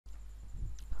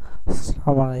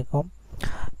আসসালামু আলাইকুম।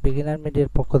 বিগিনার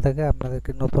মিডিয়ার পক্ষ থেকে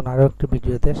আপনাদেরকে নতুন আরও একটি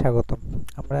ভিডিওতে স্বাগতম।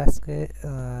 আমরা আজকে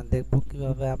দেখব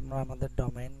কিভাবে আমরা আমাদের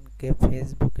ডোমেইনকে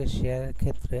ফেসবুকে শেয়ারের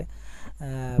ক্ষেত্রে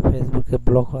ফেসবুকে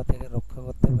ব্লক হওয়া থেকে রক্ষা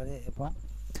করতে পারি এবং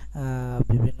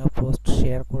বিভিন্ন পোস্ট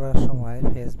শেয়ার করার সময়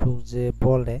ফেসবুক যে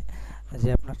বলে যে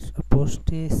আপনার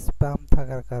পোস্টটি স্প্যাম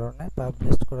থাকার কারণে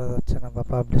পাবলিশ করা যাচ্ছে না বা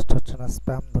পাবলিশ হচ্ছে না,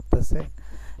 স্প্যাম ধরতেছে,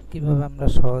 কিভাবে আমরা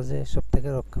সহজে এসব থেকে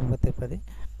রক্ষা পেতে পারি।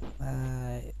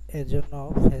 এর জন্য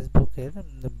ফেসবুকের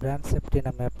ব্র্যান্ড সেফটি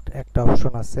নামে একটা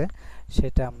অপশন আছে,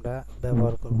 সেটা আমরা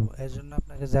ব্যবহার করব। এর জন্য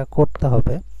আপনাকে যা করতে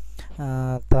হবে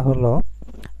তা হলো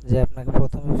যে আপনাকে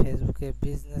প্রথমে ফেসবুকে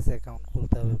বিজনেস অ্যাকাউন্ট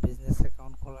খুলতে হবে। বিজনেস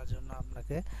অ্যাকাউন্ট খোলার জন্য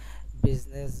আপনাকে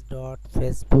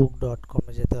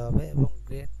business.facebook.com-এ যেতে হবে এবং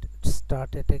গেট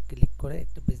স্টার্টেডে ক্লিক করে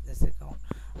একটা বিজনেস অ্যাকাউন্ট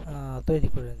তৈরি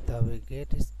করে নিতে হবে।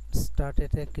 গেট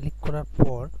স্টার্টেডে ক্লিক করার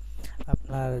পর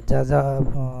আপনার যা যা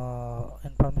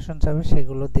ইনফরমেশন চাবে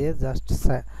সেগুলো দিয়ে জাস্ট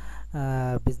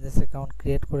বিজনেস অ্যাকাউন্ট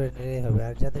ক্রিয়েট করে নিলেই হবে।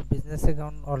 আর যাদের বিজনেস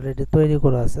অ্যাকাউন্ট অলরেডি তৈরি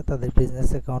করা আছে তাদের বিজনেস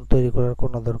অ্যাকাউন্ট তৈরি করার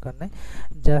কোনো দরকার নেই।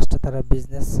 জাস্ট তারা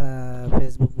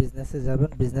ফেসবুক বিজনেসে যাবেন,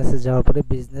 বিজনেসে যাওয়ার পরে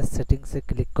বিজনেস সেটিংসে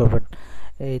ক্লিক করবেন।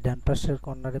 এই ডান পাশের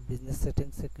কর্নারে বিজনেস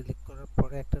সেটিংসে ক্লিক করার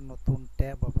পরে একটা নতুন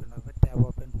ট্যাব ওপেন হবে। ট্যাব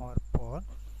ওপেন হওয়ার পর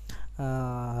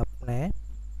আপনি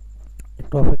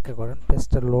একটু অপেক্ষা করেন,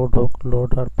 পেজটা লোড হোক। লোড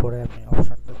হওয়ার পরে আমি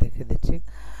অপশনটা দেখে দিচ্ছি।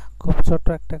 খুব ছোট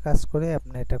একটা কাজ করে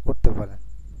আপনি এটা করতে পারেন।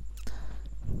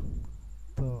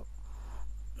 তো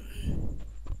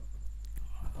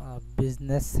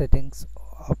বিজনেস সেটিংস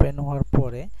ওপেন হওয়ার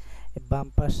পরে বাম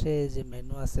পাশে যে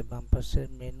মেনু আছে, বাম পাশের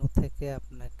মেনু থেকে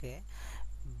আপনাকে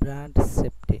ব্র্যান্ড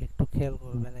সেফটি একটু খেয়াল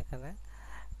করবেন। এখানে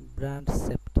ব্র্যান্ড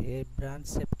সেফটি, এই ব্র্যান্ড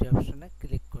সেফটি অপশনে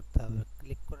ক্লিক করতে হবে।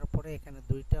 ক্লিক করার পরে এখানে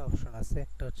দুইটা অপশন আছে,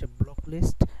 একটা হচ্ছে ব্লক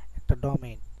লিস্ট, একটা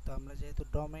ডোমেইন। তো আমরা যেহেতু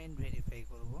ডোমেইন ভেরিফাই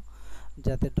করব,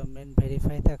 যাতে ডোমেইন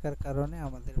ভেরিফাই থাকার কারণে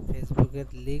আমাদের ফেসবুকের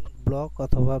লিঙ্ক ব্লক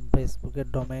অথবা ফেসবুকের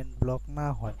ডোমেইন ব্লক না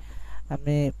হয়।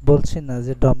 আমি বলছি না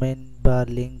যে ডোমেইন বা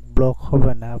লিঙ্ক ব্লক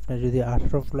হবে না। আপনি যদি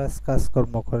 18+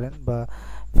 কাজকর্ম করেন বা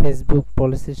ফেসবুক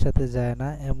পলিসির সাথে যায় না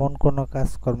এমন কোনো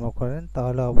কাজকর্ম করেন,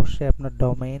 তাহলে অবশ্যই আপনার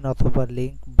ডোমেইন অথবা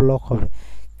লিঙ্ক ব্লক হবে।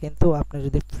 কিন্তু আপনি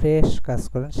যদি ফ্রেশ কাজ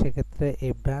করেন সেক্ষেত্রে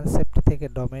এই ব্র্যান্ড সেফটি থেকে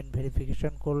ডোমেইন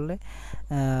ভেরিফিকেশন করলে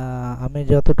আমি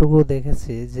যতটুকু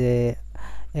দেখেছি যে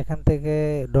এখান থেকে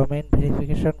ডোমেইন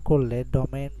ভেরিফিকেশন করলে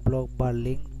ডোমেইন ব্লক বা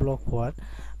লিঙ্ক ব্লক হওয়ার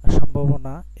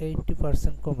সম্ভাবনা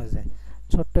 80% কমে যায়।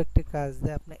 ছোট্ট একটি কাজ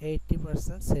দিয়ে আপনি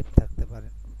 80% সেফ থাকতে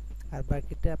পারেন, আর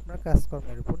বাকিটা আপনার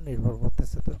কাজকর্মের উপর নির্ভর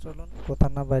করতেছে। তো চলুন কথা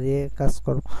না বাড়িয়ে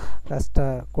কাজটা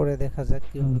করে দেখা যাক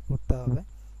কীভাবে করতে হবে।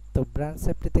 তো ব্র্যান্ড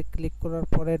সেফটিতে ক্লিক করার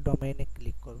পরে ডোমেইনে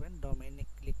ক্লিক করবেন। ডোমেইনে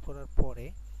ক্লিক করার পরে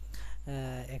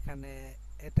এখানে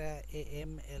এটা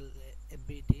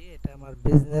AMLBD, এটা আমার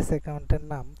বিজনেস অ্যাকাউন্টের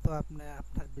নাম। তো আপনি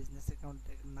আপনার বিজনেস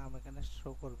অ্যাকাউন্টের নাম এখানে শো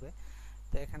করবে।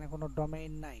 তো এখানে কোনো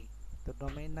ডোমেইন নাই, তো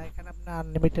ডোমেইন না, এখানে আপনি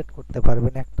আনলিমিটেড করতে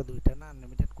পারবেন, একটা দুইটা না,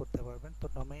 আনলিমিটেড করতে পারবেন। তো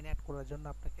ডোমেইন অ্যাড করার জন্য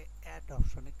আপনাকে অ্যাড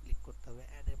অপশনে ক্লিক করতে হবে।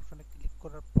 অ্যাড অপশনে ক্লিক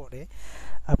করার পরে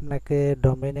আপনাকে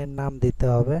ডোমেইনের নাম দিতে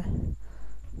হবে।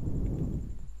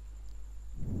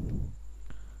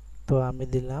 তো আমি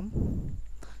দিলাম,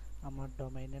 আমার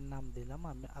ডোমেইনের নাম দিলাম।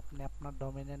 আপনি আপনার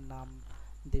ডোমেইনের নাম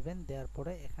দিবেন। দেওয়ার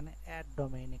পরে এখানে অ্যাড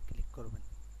ডোমেইনে ক্লিক করবেন।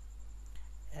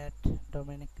 অ্যাড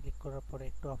ডোমেইনে ক্লিক করার পরে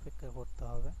একটু অপেক্ষা করতে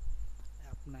হবে।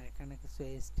 আপনার এখানে কিছু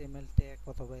HTML ট্যাগ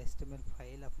অথবা HTML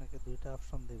ফাইল আপনাকে দুইটা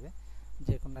অপশন দেবে,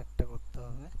 যে কোনো একটা করতে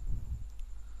হবে।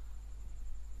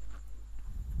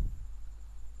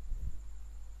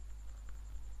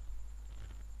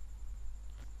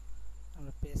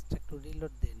 আমরা পেজটা একটু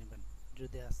রিলোড দিয়ে নেবেন,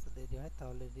 যদি আসতে দেরি হয়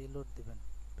তাহলে রিলোড দিবেন।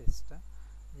 পেজটা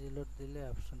রিলোড দিলে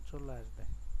অপশন চলে আসবে।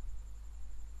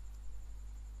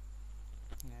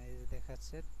 এই যে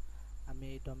দেখাচ্ছে আমি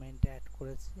এই ডোমেইনটা অ্যাড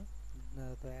করেছি।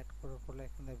 তো অ্যাড করার ফলে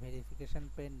এখানে ভেরিফিকেশন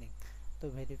পেন্ডিং। তো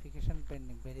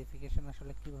ভেরিফিকেশন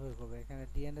আসলে কিভাবে করবে, এখানে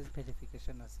DNS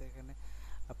ভেরিফিকেশন আছে। এখানে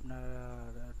আপনার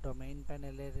ডোমেইন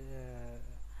প্যানেলের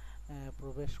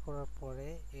প্রবেশ করার পরে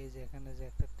এই যে এখানে যে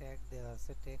একটা ট্যাগ দেওয়া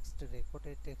আছে টেক্সট রেকর্ড,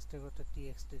 এই টেক্সট রেকর্ডটা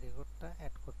TXT রেকর্ডটা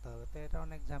অ্যাড করতে হবে। তো এটা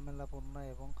অনেক ঝামেলাপূর্ণ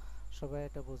এবং সবাই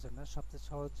এটা বোঝে না। সবচেয়ে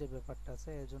সহজ যে ব্যাপারটা আছে,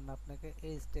 এর জন্য আপনাকে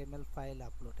HTML ফাইল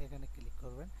আপলোড, এখানে ক্লিক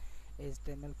করবেন।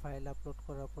 HTML ফাইল আপলোড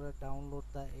করার পরে ডাউনলোড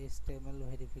দ্য HTML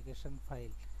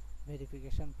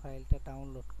ভেরিফিকেশন ফাইলটা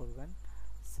ডাউনলোড করবেন।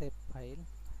 সেভ ফাইল,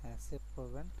 হ্যাঁ সেভ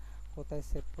করবেন। কোথায়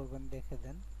সেভ করবেন দেখে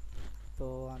দেন। তো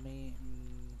আমি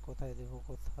কোথায় দেব,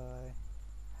 কোথায়,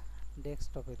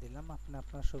 ডেস্কটপে দিলাম। আপনি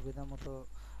আপনার সুবিধা মতো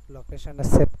লোকেশনে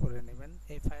সেভ করে নেবেন।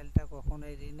 এই ফাইলটা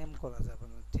কখনোই রিনেম করা যাবে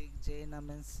না, ঠিক যেই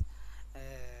নামে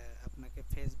আপনাকে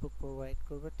ফেসবুক প্রোভাইড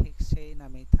করবে ঠিক সেই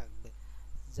নামেই থাকবে।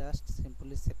 জাস্ট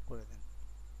সিম্পলি সেভ করে দেন।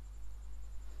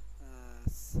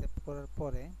 সেভ করার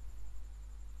পরে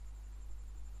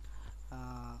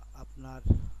আপনার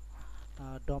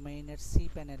ডোমেইনের সি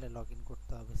প্যানেলে লগ ইন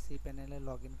করতে হবে। সি প্যানেলে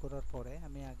লগ ইন করার পরে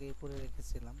আমি আগেই করে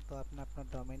রেখেছিলাম, তো আপনি আপনার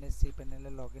ডোমেইনের সি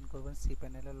প্যানেলে লগ ইন করবেন। সি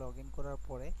প্যানেলে লগ ইন করার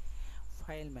পরে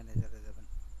ফাইল ম্যানেজারে যাবেন।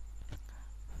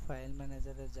 ফাইল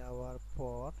ম্যানেজারে যাওয়ার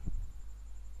পর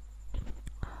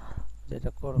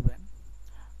যেটা করবেন,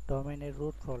 ডোমেইনের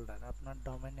রুট ফোল্ডার, আপনার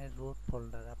ডোমেইনের রুট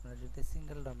ফোল্ডার, আপনার যদি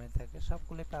সিঙ্গেল ডোমেইন থাকে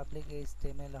সবগুলো পাবলিক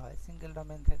এইচটিএমএল হয়, সিঙ্গেল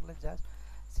ডোমেইন থাকলে জাস্ট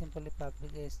সিম্পলি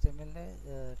পাবলিক এইচটিএমএল এ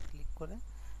ক্লিক করে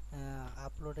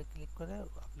আপলোডে ক্লিক করে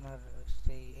আপনার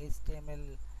সেই এইচটিএমএল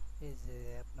এই যে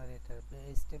আপনার এটা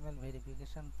এইচটিএমএল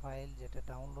ভেরিফিকেশন ফাইল যেটা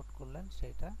ডাউনলোড করলেন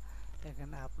সেটা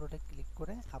এখানে আপলোডে ক্লিক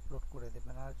করে আপলোড করে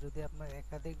দেবেন। আর যদি আপনার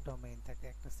একাধিক ডোমেইন থাকে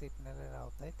একটা সি প্যানেলের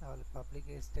আওতায়, তাহলে পাবলিক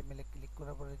এইচটিএমএল এ ক্লিক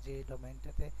করার পরে যে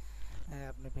ডোমেইনটাতে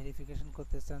আপনি ভেরিফিকেশন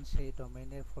করতে চান সেই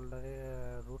ডোমেইনের ফোল্ডারে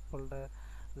রুট ফোল্ডার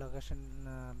লোকেশন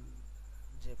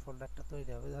যে ফোল্ডারটা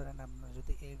তৈরি হবে, ধরেন আপনার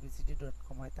যদি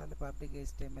abcd.com হয় তাহলে পাবলিক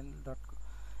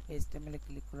এইচটিএমএল এ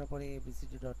ক্লিক করার পরে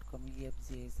abcd.com efgh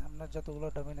আপনার যতগুলো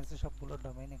ডোমেইন আছে সবগুলো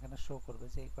ডোমেইন এখানে শো করবে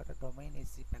যে এই কটা ডোমেইন এই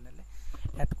সি প্যানেলে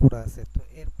অ্যাড করা আছে। তো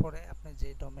এরপরে আপনি যে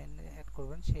ডোমেইনে অ্যাড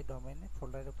করবেন সেই ডোমেইনে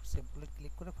ফোল্ডারের উপর সিম্পলি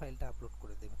ক্লিক করে ফাইলটা আপলোড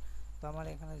করে দেবেন। তো আমার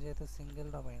এখানে যেহেতু সিঙ্গেল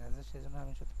ডোমেইন আছে সেজন্য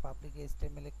আমি শুধু পাবলিক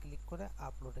এইচটিএমএল এ ক্লিক করে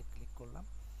আপলোডে ক্লিক করলাম।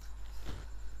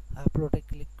 আপলোডে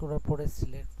ক্লিক করার পরে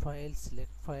সিলেক্ট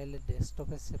ফাইলে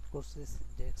ডেস্কটপে সেভ করছি,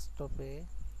 ডেস্কটপে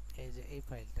এই যে এই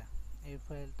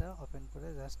ফাইলটা ওপেন করে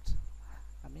জাস্ট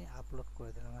আমি আপলোড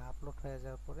করে দিলাম। আপলোড হয়ে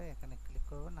যাওয়ার পরে এখানে ক্লিক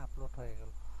করবেন, আপলোড হয়ে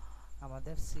গেল।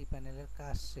 আমাদের সি প্যানেলের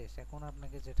কাজ শেষ। এখন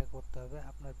আপনাকে যেটা করতে হবে,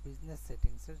 আপনার বিজনেস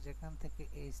সেটিংসের যেখান থেকে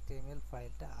এইচটিএমএল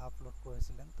ফাইলটা আপলোড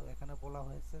করেছিলেন, তো এখানে বলা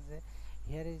হয়েছে যে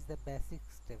here is the basic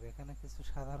step, এখানে কিছু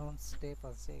সাধারণ স্টেপ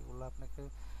আছে, এগুলো আপনাকে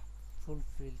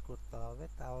ফুলফিল করতে হবে,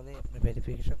 তাহলে আপনি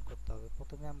ভেরিফিকেশন করতে হবে।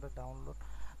 প্রথমে আমরা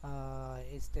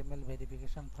এইচটিএমএল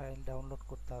ভেরিফিকেশন ফাইল ডাউনলোড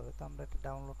করতে হবে। তো আমরা এটা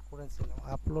ডাউনলোড করেছিলাম।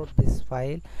 Upload this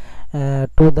file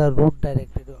to the root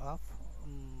directory of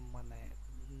মানে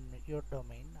ইয়োর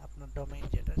ডোমেইন, আপনার ডোমেইন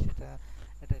যেটা সেটা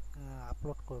এটা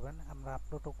আপলোড করবেন। আমরা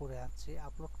আপলোডও করে আছি।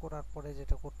 আপলোড করার পরে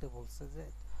যেটা করতে বলছে যে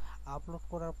আপলোড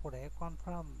করার পরে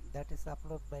confirm that is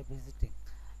upload by visiting,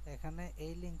 এখানে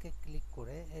এই লিংকে ক্লিক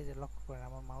করে এই যে লক্ষ্য করেন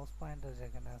আমার মাউস পয়েন্টার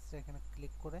যেখানে আছে এখানে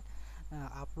ক্লিক করে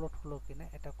আপলোড হলো কিনা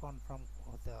এটা কনফার্ম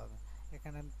হতে হবে।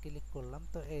 এখানে আমি ক্লিক করলাম,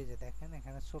 তো এই যে দেখেন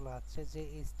এখানে চলে আসছে যে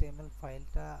এইচটিএমএল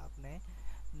ফাইলটা আপনি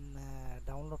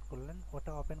ডাউনলোড করলেন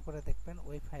ওটা ওপেন করে দেখবেন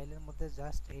ওই ফাইলের মধ্যে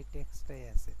জাস্ট এই টেক্সটটাই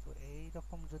আছে। তো এই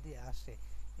রকম যদি আসে,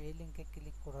 এই লিংকে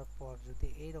ক্লিক করার পর যদি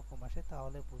এই রকম আসে,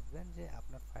 তাহলে বুঝবেন যে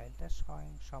আপনার ফাইলটা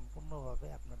সম্পূর্ণভাবে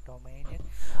আপনার ডোমেইনের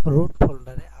রুট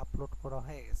ফোল্ডারে আপলোড করা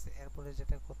হয়ে গেছে। এরপরে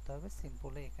যেটা করতে হবে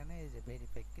সিম্পলি এখানে এই যে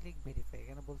ভেরিফাই, ক্লিক ভেরিফাই,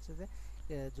 এখানে বলছে যে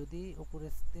যদি উপরে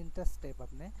 3টা স্টেপ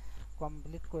আপনি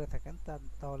কমপ্লিট করে থাকেন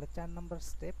তাহলে 4 নম্বর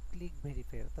স্টেপ ক্লিক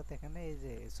ভেরিফাই, অর্থাৎ এখানে এই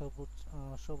যে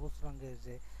সবুজ রঙের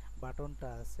যে বাটনটা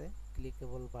আছে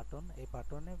ক্লিকেবল বাটন, এই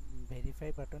বাটনে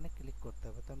ভেরিফাই বাটনে ক্লিক করতে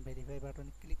হবে। তো আমি ভেরিফাই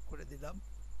বাটনে ক্লিক করে দিলাম,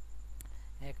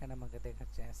 এখানে আমাকে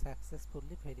দেখাচ্ছে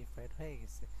সাকসেসফুলি ভেরিফাইড হয়ে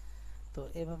গেছে। তো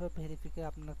এভাবে ভেরিফিকে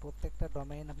আপনার প্রত্যেকটা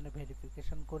ডোমেইন আপনি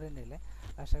ভেরিফিকেশন করে নিলে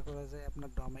আশা করা যায় আপনার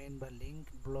ডোমেইন বা লিংক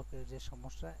ব্লকের যে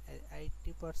সমস্যা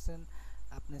 80%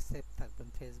 আপনি সেফ থাকবেন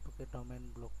ফেসবুকে ডোমেইন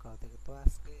ব্লক করা থেকে। তো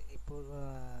আজকে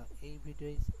এই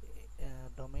ভিডিওয়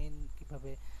ডোমেইন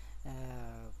কিভাবে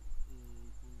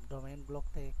ডোমেইন ব্লক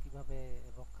থেকে কিভাবে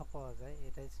রক্ষা পাওয়া যায়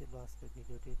এটাই ছিল আজকে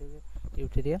ভিডিও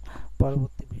টিউটোরিয়াল।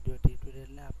 পরবর্তী ভিডিও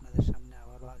টিউটোরিয়ালে আপনাদের সামনে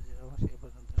আবারও হাজির হব। সেই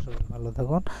পর্যন্ত সবাই ভালো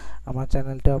থাকুন। আমার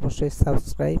চ্যানেলটি অবশ্যই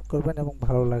সাবস্ক্রাইব করবেন এবং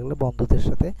ভালো লাগলে বন্ধুদের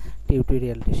সাথে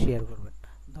টিউটোরিয়ালটি শেয়ার করবেন।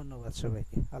 ধন্যবাদ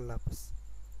সবাইকে। আল্লাহ হাফেজ।